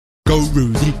Hello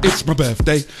Rudi, it's my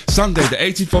birthday. Sunday the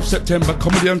 18th of September,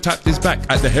 Comedy Untapped is back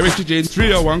at the Heritage Inn,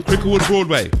 301 Cricklewood,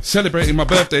 Broadway. Celebrating my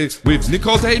birthday with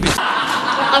Nicole Davis.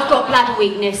 I've got bladder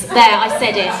weakness. There, I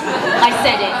said it. I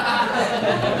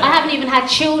haven't even had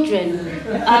children.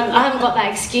 I haven't got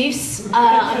that excuse.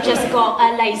 I've just got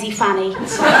a lazy fanny. My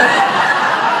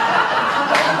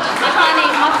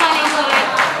fanny's like...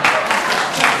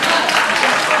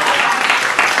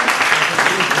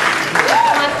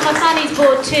 My fanny's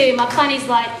bored too. My fanny's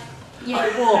like, yeah,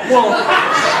 what?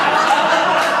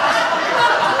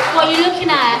 What are you looking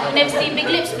at? I've never seen big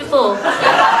lips before.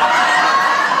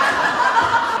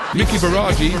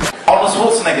 Bharji. Arnold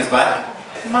Schwarzenegger's back.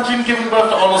 Imagine giving birth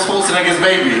to Arnold Schwarzenegger's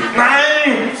baby.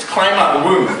 No! Just climb out the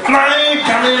womb. No! I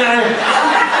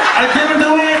didn't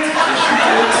do it!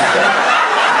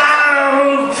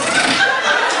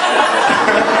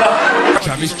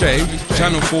 Travis J,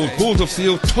 Channel 4, Balls of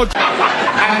Steel, Toju.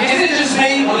 And is it just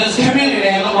me, or does community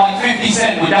there look like 50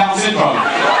 Cent with Down syndrome?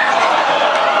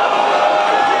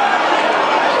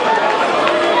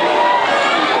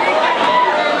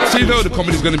 So you know the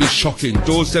comedy's going to be shocking.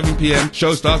 Doors 7 PM,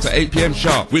 show starts at 8 PM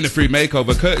sharp. Win a free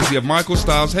makeover courtesy of Michael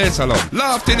Styles Hair Salon.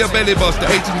 Laugh till your belly bust the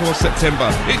 18th of September.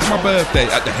 It's my birthday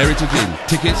at the Heritage Inn.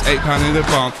 Tickets £8 in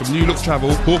advance from New Look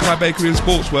Travel, Hawkeye Bakery and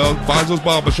Sports World, Faisal's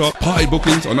Barbershop. Party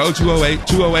bookings on 0208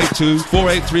 2082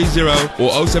 4830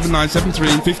 or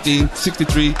 07973 15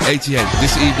 63 88.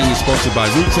 This evening is sponsored by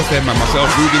Roots FM and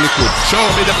myself, Rudi Lickwood. Show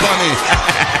me the funny.